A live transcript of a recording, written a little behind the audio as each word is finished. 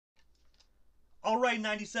All right,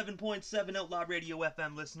 97.7 Outlaw Radio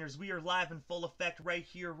FM listeners, we are live in full effect right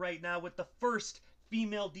here, right now, with the first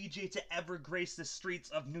female DJ to ever grace the streets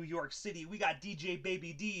of New York City. We got DJ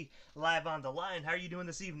Baby D live on the line. How are you doing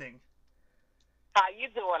this evening? How you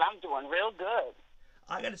doing? I'm doing real good.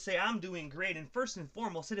 I gotta say, I'm doing great, and first and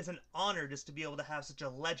foremost, it is an honor just to be able to have such a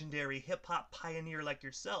legendary hip hop pioneer like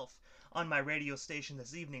yourself on my radio station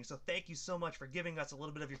this evening. So thank you so much for giving us a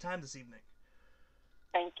little bit of your time this evening.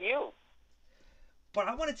 Thank you. But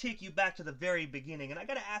I want to take you back to the very beginning, and I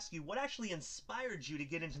gotta ask you, what actually inspired you to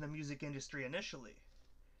get into the music industry initially?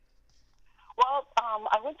 Well,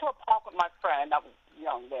 I went to a park with my friend. I was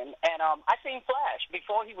young then, and I seen Flash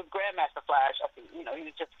before he was Grandmaster Flash. I think he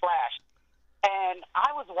was just Flash, and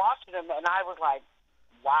I was watching him, and I was like,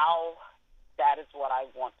 "Wow, that is what I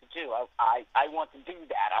want to do. I want to do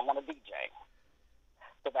that. I want to DJ."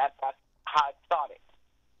 So that's how it started.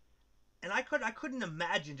 And I couldn't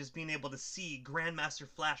imagine just being able to see Grandmaster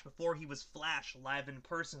Flash before he was Flash live in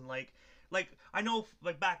person. Like I know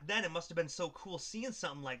like back then it must have been so cool seeing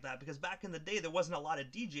something like that, because back in the day there wasn't a lot of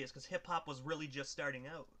DJs because hip hop was really just starting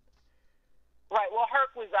out. Right. Well,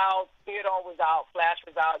 Herc was out, Theodore was out, Flash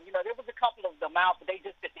was out. There was a couple of them out, but they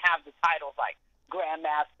just didn't have the titles like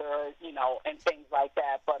Grandmaster, and things like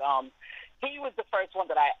that. But he was the first one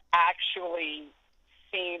that I actually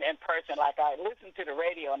seen in person. Like I listened to the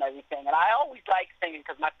radio and everything, and I always liked singing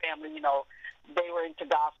because my family, they were into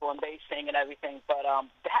gospel and they sing and everything. But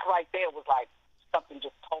that right there was like something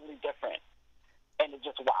just totally different, and it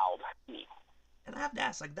just wowed me. And I have to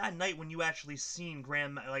ask, like that night when you actually seen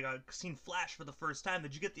Flash for the first time,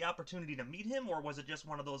 did you get the opportunity to meet him, or was it just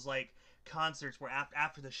one of those like concerts where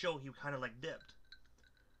after the show he kind of like dipped?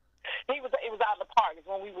 It was out in the park. It's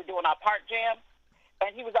when we were doing our park jam,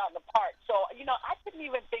 and he was out in the park. So I didn't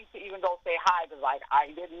even think to even go say hi because like I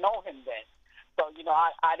didn't know him then. So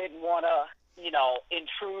I didn't want to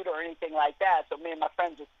intrude or anything like that. So me and my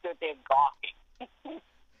friends just stood there gawking.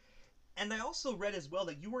 And I also read as well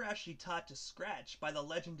that you were actually taught to scratch by the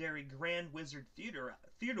legendary Grand Wizard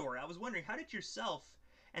Theodore. I was wondering, how did yourself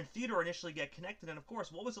and Theodore initially get connected? And of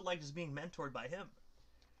course, what was it like just being mentored by him?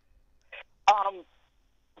 Um,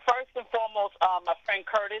 First and foremost, my friend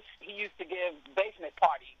Curtis, he used to give basement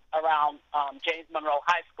parties around James Monroe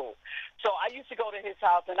High School. So I used to go to his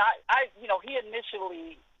house, and he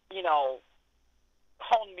initially,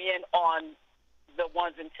 honed me in on the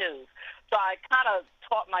ones and twos. So I kind of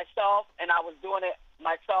taught myself, and I was doing it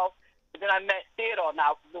myself. But then I met Theodore.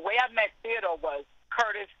 Now, the way I met Theodore was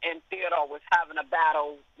Curtis and Theodore was having a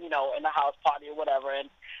battle, in the house party or whatever. And,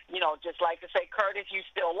 just like to say, Curtis, you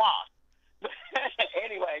still lost.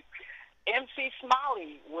 Anyway, MC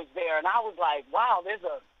Smiley was there, and I was like, wow, there's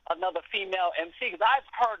another female MC, because I've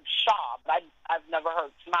heard Shaw, but I've never heard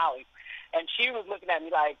Smiley. And she was looking at me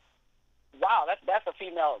like, wow, that's a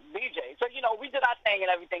female DJ. So, we did our thing and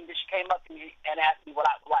everything. Then she came up to me and asked me what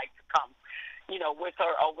I would like to come, with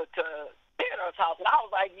her over to Theodore's house. And I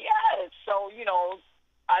was like, yes. So,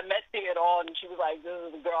 I met Theodore, and she was like, this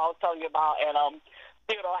is the girl I was telling you about. And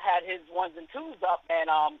Theodore had his ones and twos up, and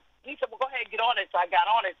he said, well, go ahead and get on it. So I got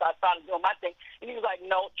on it, so I started doing my thing. And he was like,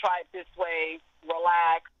 no, try it this way,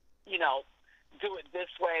 relax, do it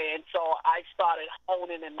this way. And so I started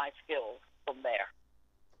honing in my skills from there.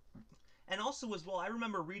 And also as well, I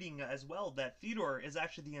remember reading as well that Theodore is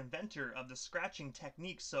actually the inventor of the scratching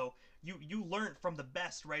technique. So you learned from the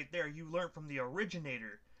best right there. You learned from the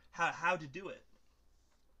originator how to do it.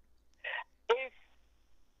 It's,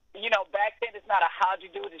 back then it's not a how'd you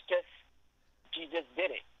do it, it's just, you just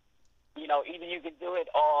did it. Either you can do it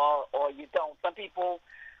or you don't. Some people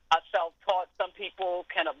are self-taught. Some people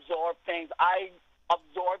can absorb things. I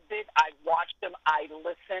absorbed it. I watched them. I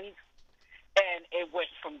listened, and it went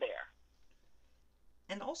from there.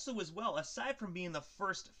 And also as well, aside from being the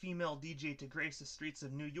first female DJ to grace the streets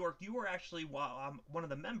of New York, you were actually one of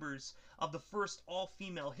the members of the first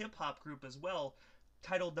all-female hip-hop group as well,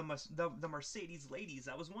 titled the Mercedes Ladies.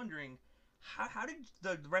 I was wondering, how did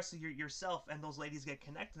the rest of yourself and those ladies get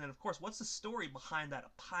connected? And of course, what's the story behind that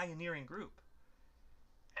pioneering group?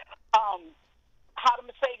 How the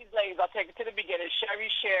Mercedes Ladies, I'll take it to the beginning. Sherry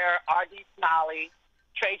Cher, R.D. Smiley,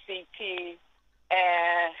 Tracy T,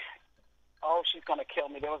 and, oh, she's going to kill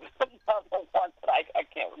me. There was another one, but I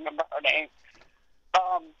can't remember her name.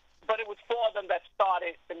 But it was four of them that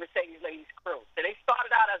started the Mercedes Ladies crew. So they started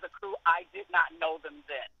out as a crew. I did not know them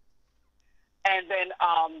then. And then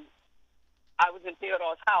I was in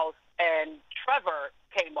Theodore's house, and Trevor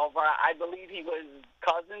came over. I believe he was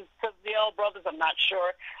cousins to the L brothers. I'm not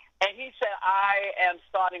sure. And he said, I am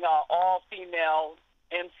starting an all-female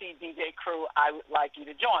MC DJ crew. I would like you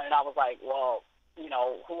to join. And I was like, well,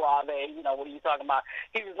 who are they? What are you talking about?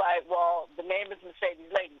 He was like, well, the name is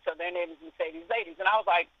Mercedes Ladies, so their name is Mercedes Ladies. And I was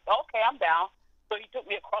like, okay, I'm down. So he took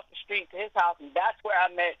me across the street to his house, and that's where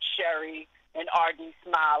I met Sherry and R.D.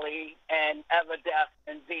 Smiley and Eva Def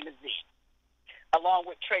and Zena Z, along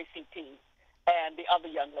with Tracy T. and the other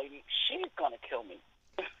young lady. She's going to kill me.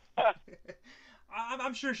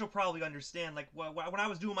 I'm sure she'll probably understand. Like when I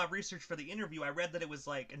was doing my research for the interview, I read that it was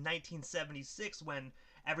like in 1976 when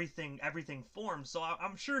everything formed. So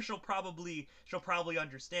I'm sure she'll probably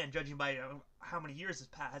understand, judging by how many years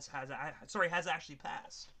has actually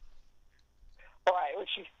passed. All right, well,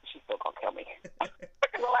 she's still gonna kill me.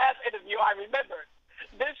 The last interview I remember.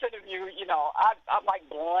 This interview, I'm like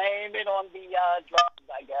blaming on the drugs,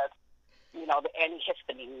 I guess. The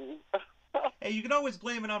antihistamine. Hey, you can always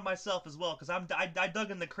blame it on myself as well, because I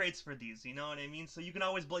dug in the crates for these. You know what I mean? So you can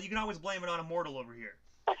always blame it on Immortal over here.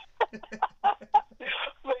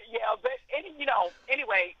 But yeah,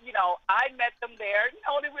 anyway, I met them there.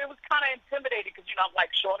 It was kind of intimidating because I'm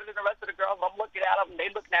like shorter than the rest of the girls. I'm looking at them, they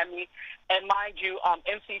looking at me, and mind you,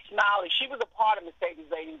 MC Smiley, she was a part of Mercedes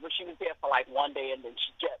Ladies, but she was there for like one day, and then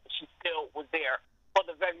she still was there for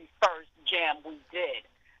the very first jam we did.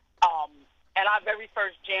 And our very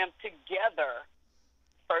first jam together,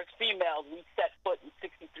 first females, we set foot in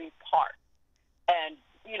 63 Park. And,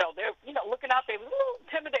 they're, looking out there, a little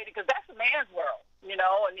intimidated because that's a man's world,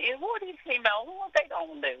 and who are these females? What they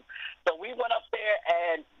don't do? So we went up there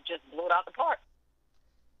and just blew it out the park.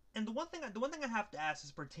 And the one thing I have to ask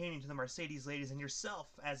is pertaining to the Mercedes Ladies and yourself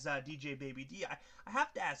as DJ Baby D. I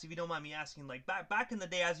have to ask, if you don't mind me asking, like back in the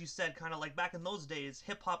day, as you said, kind of like back in those days,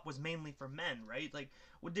 hip hop was mainly for men, right? Like,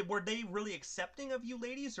 were they really accepting of you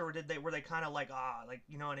ladies, or were they kind of like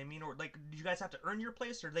you know what I mean, or like did you guys have to earn your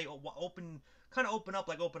place, or did they open up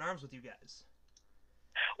like open arms with you guys?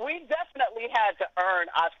 We definitely had to earn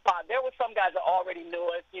our spot. There were some guys that already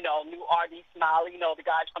knew us, knew R.D. Smiley, the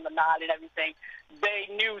guys from the Nine and everything.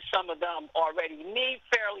 They knew some of them already. Me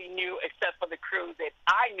fairly new, except for the crew that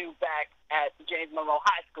I knew back at James Monroe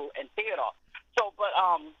High School and theater. So, but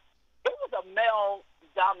it was a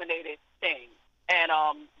male-dominated thing. And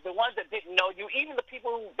the ones that didn't know you, even the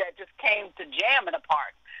people that just came to jam in the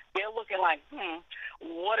park, they're looking like,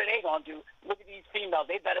 what are they going to do? Look at these females.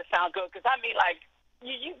 They better sound good. Because,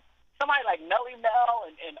 somebody like Melly Mel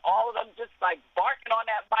and all of them just like barking on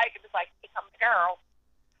that mic and just like, hey, I'm Carol.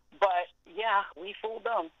 But yeah, we fooled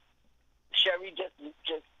them. Sherry just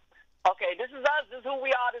okay, this is us, this is who we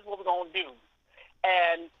are, this is what we're gonna do.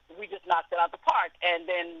 And we just knocked it out the park. And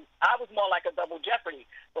then I was more like a double jeopardy.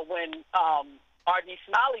 But when R.D.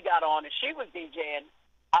 Smiley got on and she was DJing,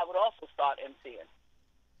 I would also start MCing.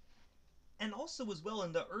 And also, as well,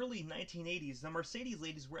 in the early 1980s, the Mercedes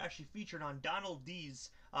Ladies were actually featured on Donald D's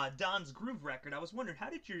Don's Groove record. I was wondering, how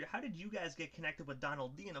did you guys get connected with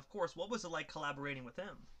Donald D? And of course, what was it like collaborating with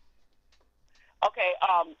him? Okay,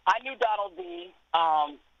 I knew Donald D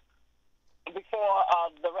before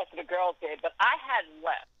the rest of the girls did, but I had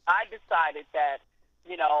left. I decided that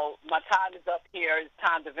my time is up here. It's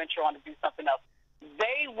time to venture on to do something else.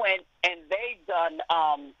 They went and they done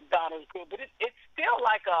Donald's Groove, but it's still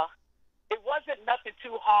like it wasn't nothing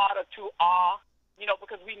too hard or too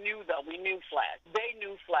because we knew them. We knew Flash. They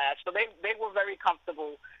knew Flash. So they were very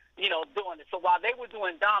comfortable, doing it. So while they were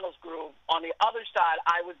doing Donald's Groove, on the other side,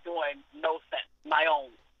 I was doing No Sense, my own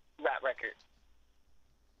rap record.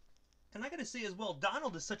 And I gotta say as well,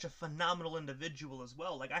 Donald is such a phenomenal individual as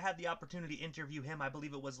well. Like, I had the opportunity to interview him, I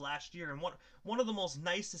believe it was last year, and one of the most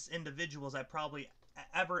nicest individuals I probably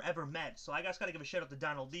ever met. So I just gotta give a shout out to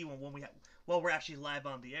Donald D when we're actually live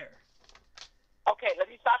on the air. Okay, let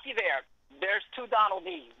me stop you there. There's two Donald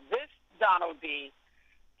D's. This Donald D,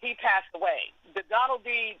 he passed away. The Donald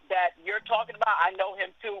D that you're talking about, I know him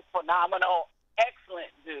too. Phenomenal, excellent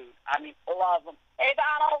dude. I mean, love him. Hey,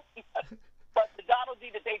 Donald. But the Donald D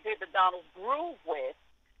that they did the Donald's Groove with,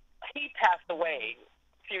 he passed away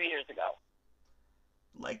a few years ago.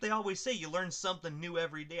 Like they always say, you learn something new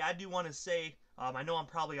every day. I do want to say, I know I'm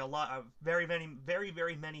probably very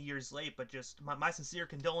many years late, but just my sincere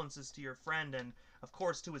condolences to your friend and, of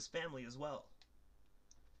course, to his family as well.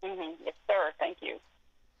 Yes, sir. Thank you.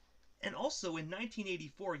 And also, in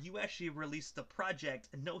 1984, you actually released the project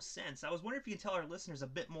No Sense. I was wondering if you can tell our listeners a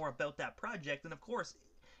bit more about that project, and of course,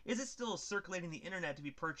 is it still circulating the internet to be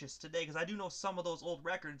purchased today? Because I do know some of those old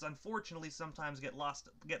records, unfortunately, sometimes get lost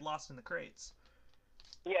in the crates.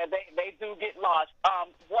 Yeah, they do get lost.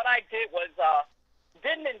 What I did was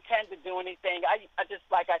didn't intend to do anything. I just,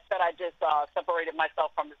 like I said, I just separated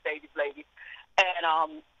myself from the Mercedes Ladies, and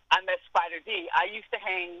I met Spider D. I used to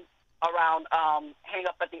hang around Hang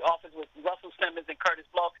Up at the Office with Russell Simmons and Curtis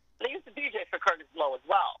Blow. They used to DJ for Curtis Blow as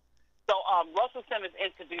well. So Russell Simmons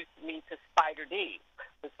introduced me to Spider D.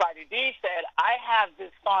 So Spider D said, I have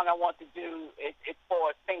this song I want to do. It's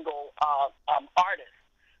for a single artist.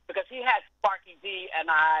 Because he had Sparky D,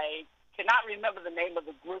 and I cannot remember the name of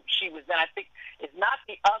the group she was in. I think it's not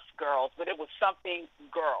the Us Girls, but it was something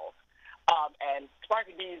Girls. And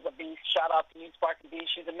Sparky D is a beast. Shout out to you, Sparky D.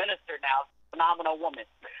 She's a minister now. Phenomenal woman.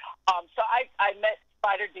 So I met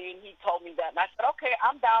Spider D, and he told me that. And I said, okay,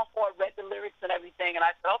 I'm down for it. Read the lyrics and everything. And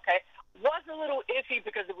I said, okay. Was a little iffy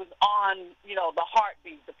because it was on, the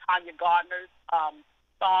Heartbeat, the Tanya Gardner's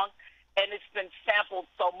song. And it's been sampled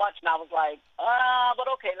so much, and I was like, but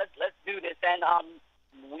okay, let's do this. And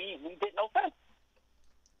we did No Sense.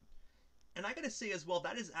 And I gotta say as well,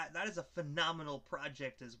 that is a phenomenal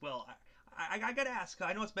project as well. I gotta ask,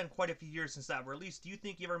 I know it's been quite a few years since that released. Do you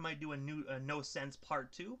think you ever might do a No Sense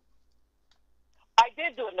Part 2? I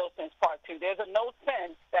did do a No Sense Part 2. There's a No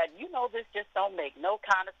Sense that, this just don't make no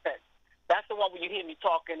kind of sense. That's the one where you hear me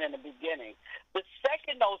talking in the beginning. The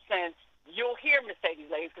second No Sense, you'll hear Mercedes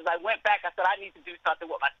Ladies, because I went back, I said, I need to do something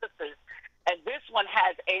with my sisters. And this one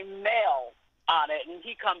has a male on it, and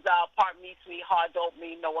he comes out, part me, sweetheart, don't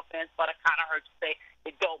mean no offense, but I kind of heard you say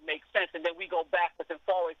it don't make sense. And then we go backwards and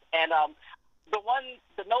forwards. And the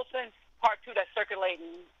No Sense Part 2 that's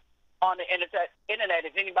circulating on the internet,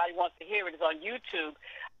 if anybody wants to hear it, is on YouTube.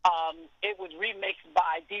 It was remixed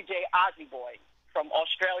by DJ Ozzy Boy from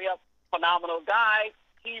Australia, phenomenal guy.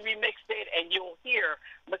 He remixed it, and you'll hear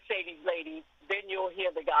Mercedes Ladies, then you'll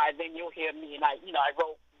hear the guy, then you'll hear me, and I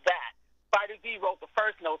wrote that. Spider D wrote the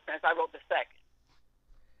first No Sense, I wrote the second.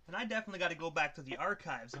 And I definitely got to go back to the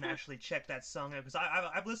archives and actually check that song out, because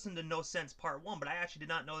I've listened to No Sense Part 1, but I actually did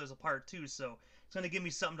not know there's a Part 2, so it's going to give me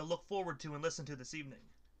something to look forward to and listen to this evening.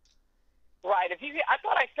 Right. I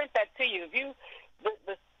thought I sent that to you.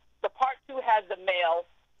 The Part 2 has the male,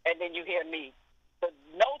 and then you hear me. The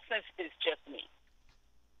No Sense is just me.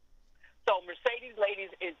 So Mercedes Ladies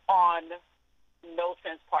is on No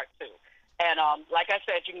Sense Part 2. And like I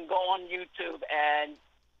said, you can go on YouTube and,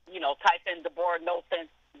 type in Deborah No Sense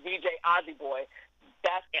DJ Ozzy Boy.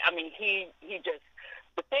 He just,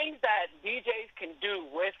 the things that DJs can do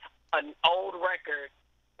with an old record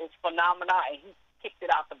is phenomenal, and he kicked it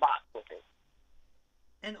out the box with it.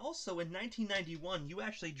 And also, in 1991, you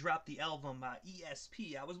actually dropped the album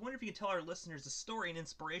ESP. I was wondering if you could tell our listeners the story and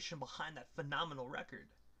inspiration behind that phenomenal record.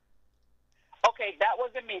 Okay, that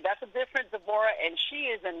wasn't me. That's a different Deborah, and she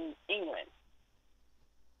is in England.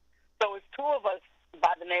 So it's two of us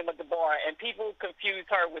by the name of Deborah, and people confuse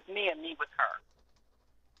her with me and me with her.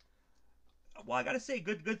 Well, I gotta say,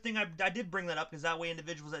 good thing I did bring that up, because that way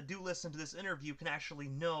individuals that do listen to this interview can actually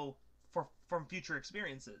know from future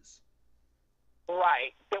experiences.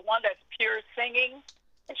 Right. The one that's pure singing,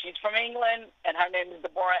 and she's from England, and her name is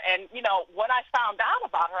Deborah. And, when I found out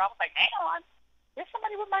about her, I was like, hang on, there's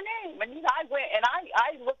somebody with my name. And, I went and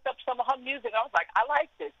I looked up some of her music, and I was like, I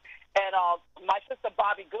like this. And my sister,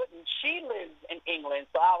 Bobby Gooden, she lives in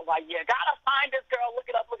England. So I was like, yeah, gotta find this girl,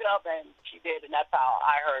 look it up. And she did, and that's how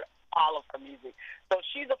I heard all of her music. So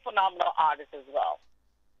she's a phenomenal artist as well.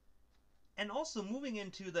 And also, moving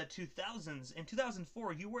into the 2000s, in 2004,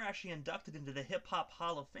 you were actually inducted into the Hip Hop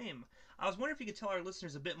Hall of Fame. I was wondering if you could tell our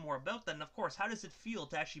listeners a bit more about that, and of course, how does it feel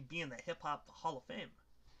to actually be in the Hip Hop Hall of Fame?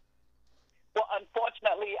 Well,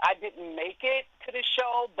 unfortunately, I didn't make it to the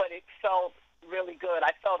show, but it felt really good.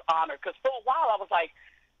 I felt honored, because for a while I was like,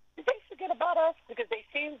 did they forget about us? Because they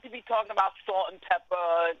seem to be talking about Salt and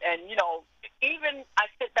Pepper, and, even I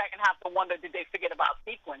sit back and have to wonder, did they forget about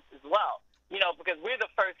Sequence as well? Because we're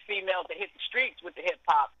the first females to hit the streets with the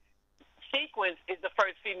hip-hop. Sequence is the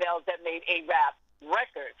first females that made a rap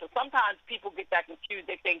record. So sometimes people get that confused.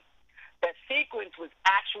 They think that Sequence was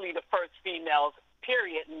actually the first females,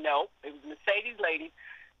 period. No, it was Mercedes Ladies,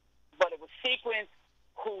 but it was Sequence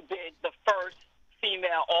who did the first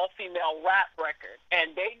all-female rap record.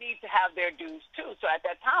 And they need to have their dues, too. So at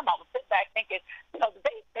that time, I was sitting back thinking,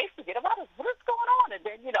 they forget about us. What is going on? And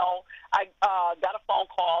then, I got a phone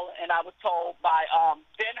call, and I was told by,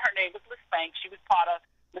 then her name was Liz Banks. She was part of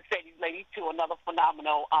Mercedes Ladies, too, another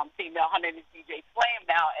phenomenal female. Her name is DJ Flame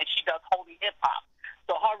now, and she does Holy Hip Hop.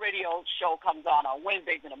 So her radio show comes on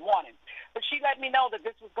Wednesdays in the morning. But she let me know that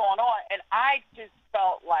this was going on, and I just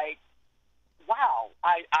felt like, wow,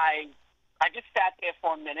 I just sat there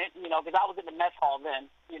for a minute, because I was in the mess hall then,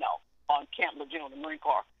 on Camp Lejeune, the Marine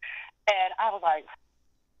Corps. And I was like,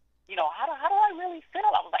 how do I really feel?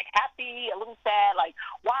 I was like happy, a little sad, like,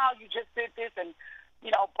 wow, you just did this. And,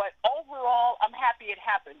 but overall, I'm happy it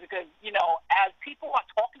happened because, as people are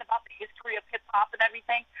talking about the history of hip hop and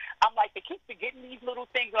everything, I'm like, they keep forgetting these little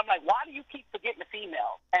things. I'm like, why do you keep forgetting the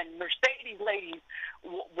females? And Mercedes Ladies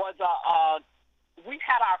was we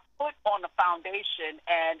had our foot on the foundation,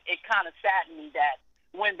 and it kind of saddened me that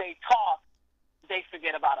when they talk, they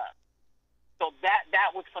forget about us. So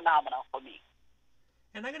that was phenomenal for me.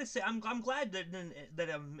 And I gotta say, I'm glad that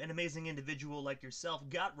an amazing individual like yourself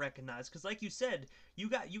got recognized, because like you said, you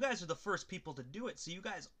guys are the first people to do it, so you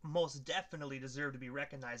guys most definitely deserve to be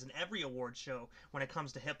recognized in every award show when it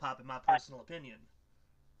comes to hip hop, in my personal opinion.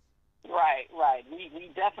 Right, right. We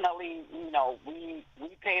definitely, we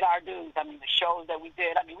paid our dues. I mean, the shows that we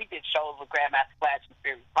did. I mean, we did shows with Grandmaster Flash and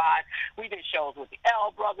Fury 5. We did shows with the L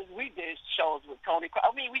Brothers. We did shows with Tony. I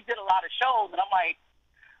mean, we did a lot of shows, and I'm like,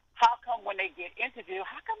 how come when they get interviewed,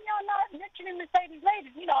 how come y'all not mentioning Mercedes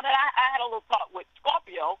Ladies? You know, that I had a little talk with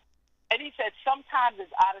Scorpio, and he said sometimes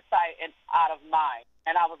it's out of sight and out of mind.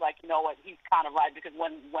 And I was like, you know what, he's kind of right, because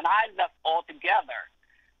when I left altogether,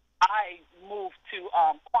 I moved to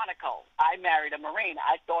Quantico. I married a Marine.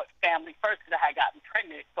 I thought family first because I had gotten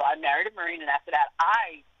pregnant. So I married a Marine, and after that,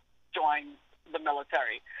 I joined the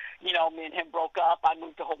military. You know, me and him broke up. I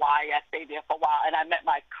moved to Hawaii. I stayed there for a while, and I met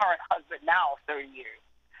my current husband now, 30 years.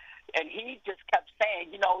 And he just kept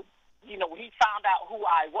saying, he found out who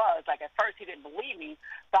I was. Like, at first, he didn't believe me.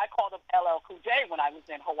 So I called him LL Cool J when I was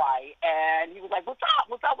in Hawaii. And he was like, what's up?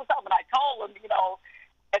 What's up? What's up? And I told him,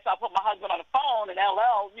 and so I put my husband on the phone, and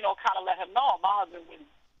LL, kind of let him know. My husband was,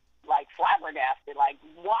 like, flabbergasted. Like,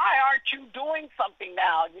 why aren't you doing something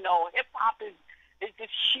now? Hip-hop is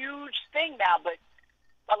this huge thing now. But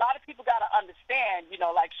a lot of people got to understand,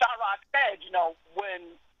 like Shah Rock said,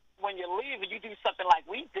 when you leave and you do something like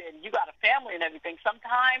we did, you got a family and everything,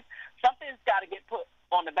 sometimes something's got to get put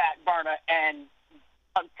on the back burner. And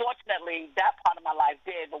unfortunately, that part of my life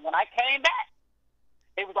did. But when I came back,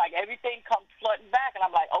 it was like everything comes flooding back, and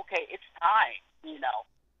I'm like, okay, it's time,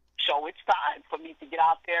 So it's time for me to get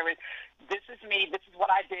out there, and this is me, this is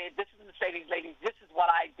what I did, this is Mercedes Ladies, this is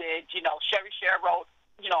what I did. Sherry Cher wrote,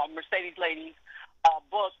 Mercedes Ladies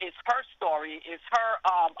book. Is her story, is her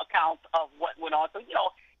account of what went on. So,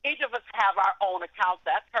 each of us have our own accounts.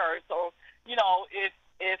 That's hers. So, if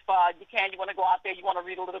you want to go out there, you want to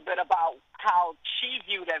read a little bit about how she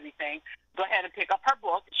viewed everything, go ahead and pick up her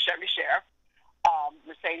book, Sherry Cher.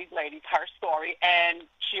 Mercedes Ladies, her story, and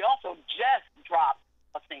she also just dropped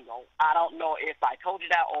a single. I don't know if I told you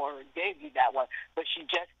that or gave you that one, but she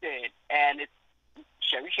just did, and it's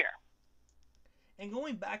Sherry Cher. And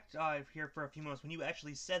going back here for a few moments, when you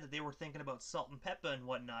actually said that they were thinking about Salt and Peppa and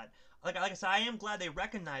whatnot, like I said, I am glad they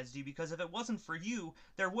recognized you, because if it wasn't for you,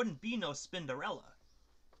 there wouldn't be no Spinderella.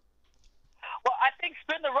 Well, I think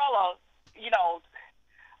Spinderella,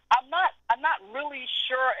 I'm not really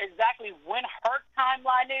sure exactly when her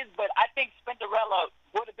timeline is, but I think Spinderella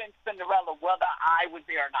would have been Spinderella whether I was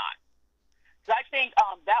there or not. Because I think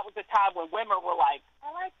that was the time when women were like,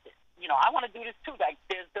 I like this. I want to do this too. Like,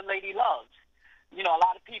 there's the Lady Loves. A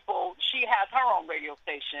lot of people, she has her own radio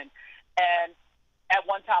station, and at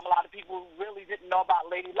one time, a lot of people really didn't know about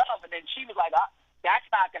Lady Love, and then she was like, that's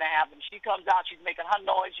not going to happen. She comes out, she's making her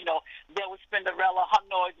noise. There was Spinderella. Her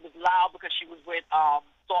noise was loud because she was with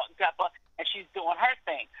Salt and Pepper, and she's doing her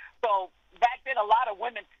thing. So back then, a lot of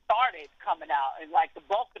women started coming out, and like the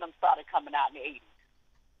bulk of them started coming out in the 80s.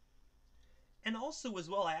 And also, as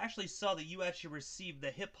well, I actually saw that you actually received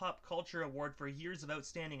the Hip Hop Culture Award for Years of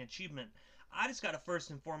Outstanding Achievement. I just gotta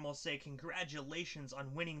first and foremost say congratulations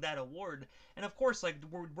on winning that award. And of course, like,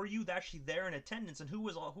 were you actually there in attendance, and who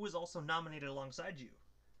was also nominated alongside you?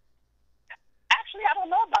 Actually, I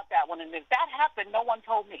don't know about that one, and if that happened, no one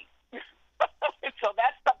told me. So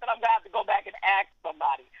that's something I'm gonna have to go back and ask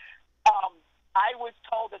somebody. I was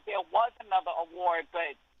told that there was another award,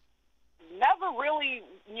 but never really,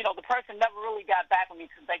 the person never really got back with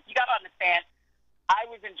me, because, like, you gotta understand, I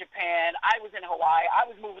was in Japan, I was in Hawaii, I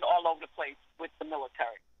was moving all over the place with the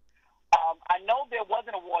military. I know there was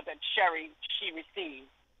an award that she received.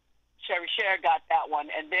 Sherry Cher got that one,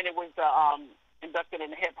 and then it was inducted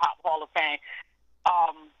in the Hip Hop Hall of Fame.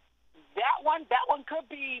 That one could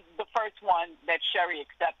be the first one that Sherry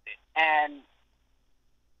accepted, and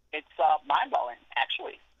it's mind-blowing,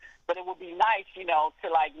 actually. But it would be nice, to,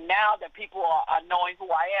 like, now that people are knowing who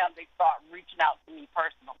I am, they start reaching out to me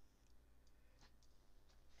personally.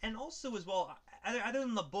 And also, as well, other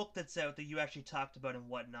than the book that's out that you actually talked about and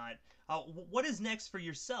whatnot, what is next for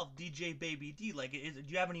yourself, DJ Baby D? Like, do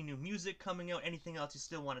you have any new music coming out? Anything else you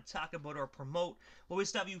still want to talk about or promote? Well, we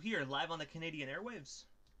still have you here live on the Canadian airwaves.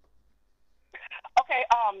 Okay.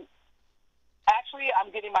 actually,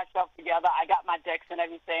 I'm getting myself together. I got my decks and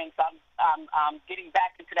everything, so I'm getting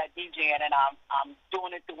back into that DJing, and I'm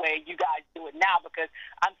doing it the way you guys do it now because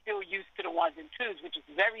I'm still used to the ones and twos, which is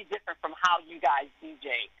very different from how you guys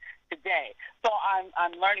DJ today. So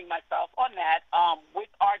I'm learning myself on that.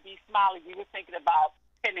 With RD Smiley, we were thinking about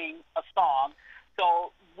pinning a song,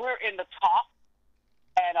 so we're in the talk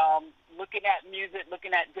and looking at music,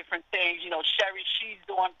 looking at different things. You know, Sherry, she's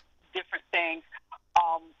doing different things.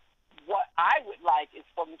 What I would like is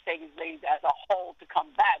for Mercedes Ladies as a whole to come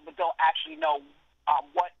back, but don't actually know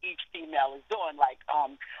what each female is doing. Like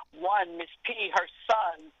one, Miss P, her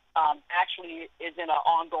son actually is in an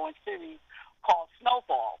ongoing series called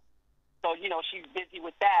Snowfall. So, you know, she's busy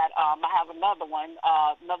with that. I have another one,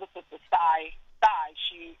 another sister, Sty,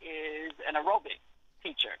 she is an aerobic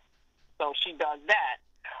teacher. So she does that.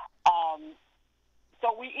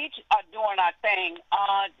 So we each are doing our thing.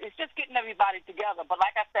 It's just getting everybody together. But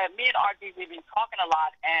like I said, me and RD, we've been talking a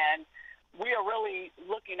lot, and we are really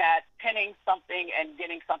looking at pinning something and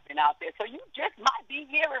getting something out there. So you just might be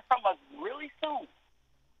hearing from us really soon.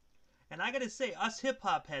 And I gotta say, us hip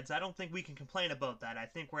hop heads, I don't think we can complain about that. I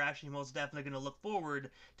think we're actually most definitely gonna look forward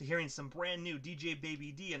to hearing some brand new DJ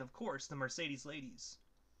Baby D and, of course, the Mercedes Ladies.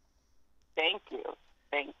 Thank you.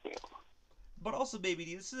 Thank you. But also, Baby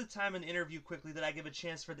D, this is a time in the interview quickly that I give a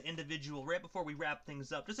chance for the individual, right before we wrap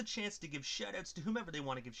things up, just a chance to give shoutouts to whomever they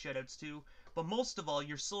want to give shoutouts to, but most of all,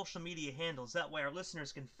 your social media handles. That way our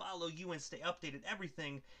listeners can follow you and stay updated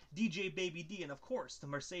everything DJ Baby D and, of course, the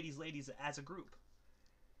Mercedes Ladies as a group.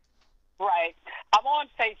 Right. I'm on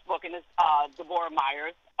Facebook, and it's Deborah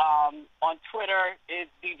Myers. On Twitter,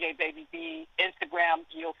 it's DJ Baby D. Instagram,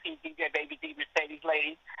 you'll see DJ Baby D, Mercedes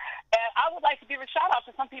Ladies. And I would like to give a shout-out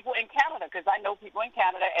to some people in Canada, because I know people in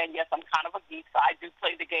Canada, and yes, I'm kind of a geek, so I do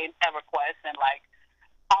play the game EverQuest, and, like,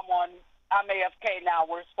 I'm AFK now.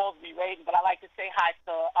 We're supposed to be raiding, but I like to say hi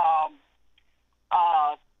to,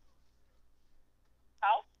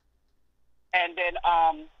 and then,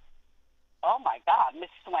 oh, my God,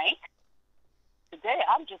 Miss Swank. Today,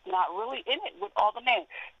 I'm just not really in it with all the names.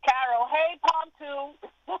 Carol, hey, Pontu.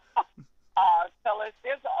 Tell us,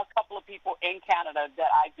 there's a couple of people in Canada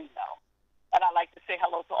that I do know. And I like to say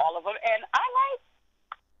hello to all of them. And I like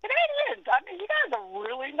Canadians. I mean, you guys are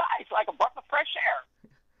really nice, like a breath of fresh air.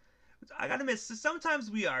 I gotta admit,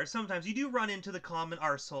 sometimes we are. Sometimes you do run into the common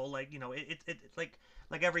arsehole, like, you know, it like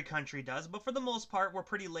every country does. But for the most part, we're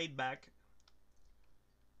pretty laid back.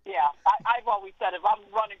 Yeah, I've always said if I'm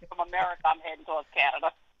running from America, I'm heading towards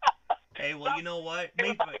Canada. Hey, well, you know what?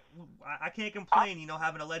 I can't complain, you know,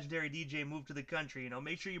 having a legendary DJ move to the country. You know,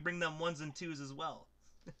 make sure you bring them ones and twos as well.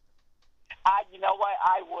 You know what?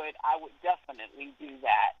 I would definitely do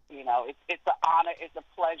that. You know, it's an honor, it's a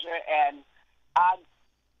pleasure, and I'm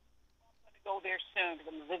going to go there soon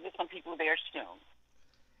because I'm going to visit some people there soon.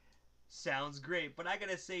 Sounds great, but I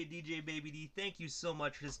gotta say, DJ Baby D, thank you so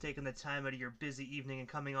much for just taking the time out of your busy evening and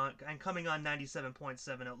coming on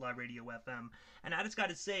 97.7 Outlaw Radio FM. And I just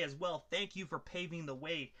gotta say as well, thank you for paving the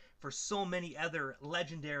way for so many other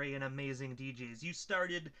legendary and amazing DJs. You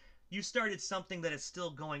started something that is still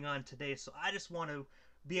going on today, so I just want to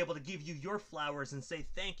be able to give you your flowers and say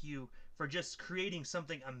thank you for just creating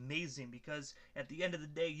something amazing, because at the end of the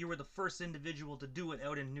day, you were the first individual to do it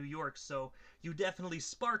out in New York, so you definitely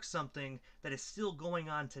sparked something that is still going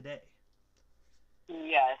on today.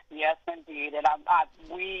 Yes, indeed. And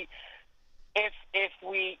if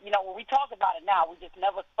we, you know, when we talk about it now, we just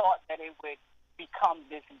never thought that it would become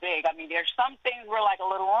this big. I mean, there's some things we're like a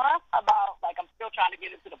little about, like I'm still trying to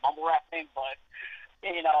get into the bubble wrap thing, but,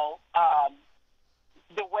 you know,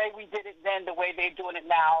 the way we did it then, the way they're doing it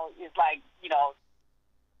now is like, you know,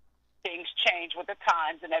 things change with the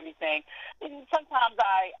times and everything. And sometimes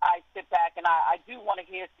I sit back and I do want to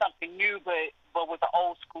hear something new, but with the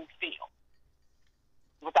old school feel,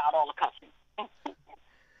 without all the cussing.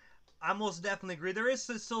 I most definitely agree. There is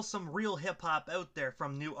still some real hip-hop out there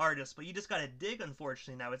from new artists, but you just gotta dig,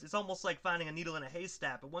 unfortunately, now. It's almost like finding a needle in a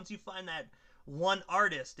haystack, but once you find that one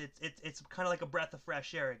artist, it's kind of like a breath of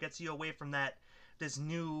fresh air. It gets you away from this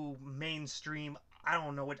new mainstream, I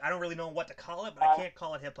don't really know what to call it, but I can't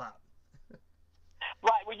call it hip-hop.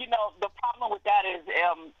 Right. Well, you know, the problem with that is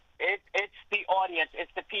it's the audience,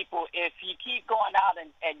 it's the people. If you keep going out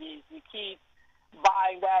and you keep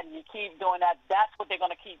buying that and you keep doing that, that's what they're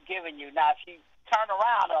going to keep giving you. Now, if you turn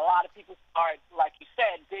around, a lot of people start, like you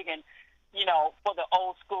said, digging, you know, for the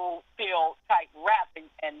old school feel type rap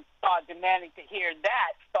and start demanding to hear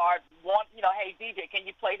that, you know, hey, DJ, can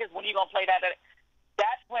you play this? When are you going to play that?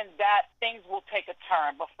 That's when things will take a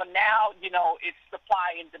turn. But for now, you know, it's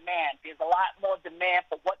supply and demand. There's a lot more demand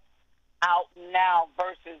for what's out now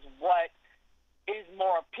versus what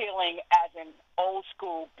appealing as an old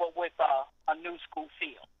school, but with a new school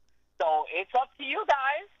feel. So it's up to you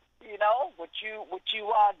guys. You know, what you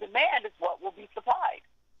demand is what will be supplied.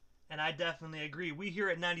 And I definitely agree. We here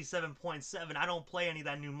at 97.7, I don't play any of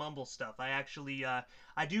that new mumble stuff. I actually,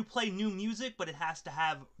 I do play new music, but it has to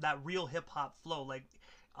have that real hip hop flow. Like,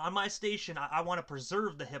 on my station, I want to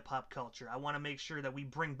preserve the hip hop culture. I want to make sure that we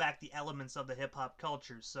bring back the elements of the hip hop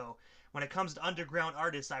culture. So, when it comes to underground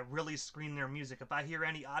artists, I really screen their music. If I hear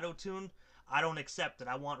any auto tune, I don't accept it.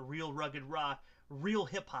 I want real, rugged, raw, real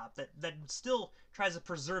hip hop that still tries to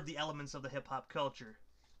preserve the elements of the hip hop culture.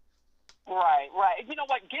 Right, right. You know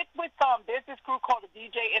what? Get with There's this group called the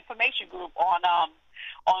DJ Information Group on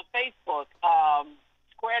Facebook.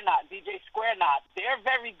 Square Knot, DJ Square Knot. They're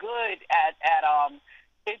very good at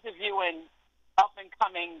interviewing up and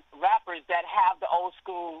coming rappers that have the old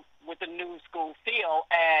school with the new school feel,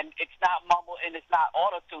 and it's not mumble and it's not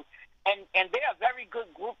auto tune. And they're a very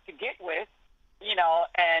good group to get with. You know,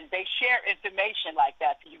 and they share information like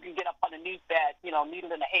that, so you can get up underneath that, you know,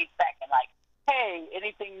 needle in a haystack and like, hey,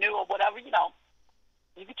 anything new or whatever, you know,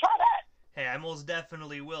 you can try that. Hey, I most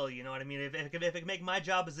definitely will, you know what I mean? If it can make my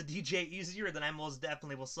job as a DJ easier, then I most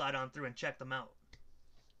definitely will slide on through and check them out.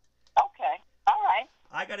 Okay, all right.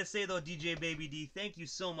 I gotta say though, DJ Baby D, thank you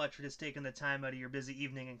so much for just taking the time out of your busy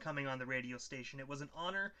evening and coming on the radio station. It was an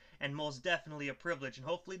honor and most definitely a privilege, and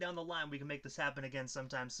hopefully down the line we can make this happen again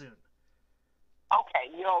sometime soon.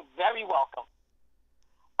 Okay, you're very welcome.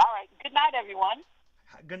 All right, good night, everyone.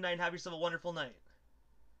 Good night and have yourself a wonderful night.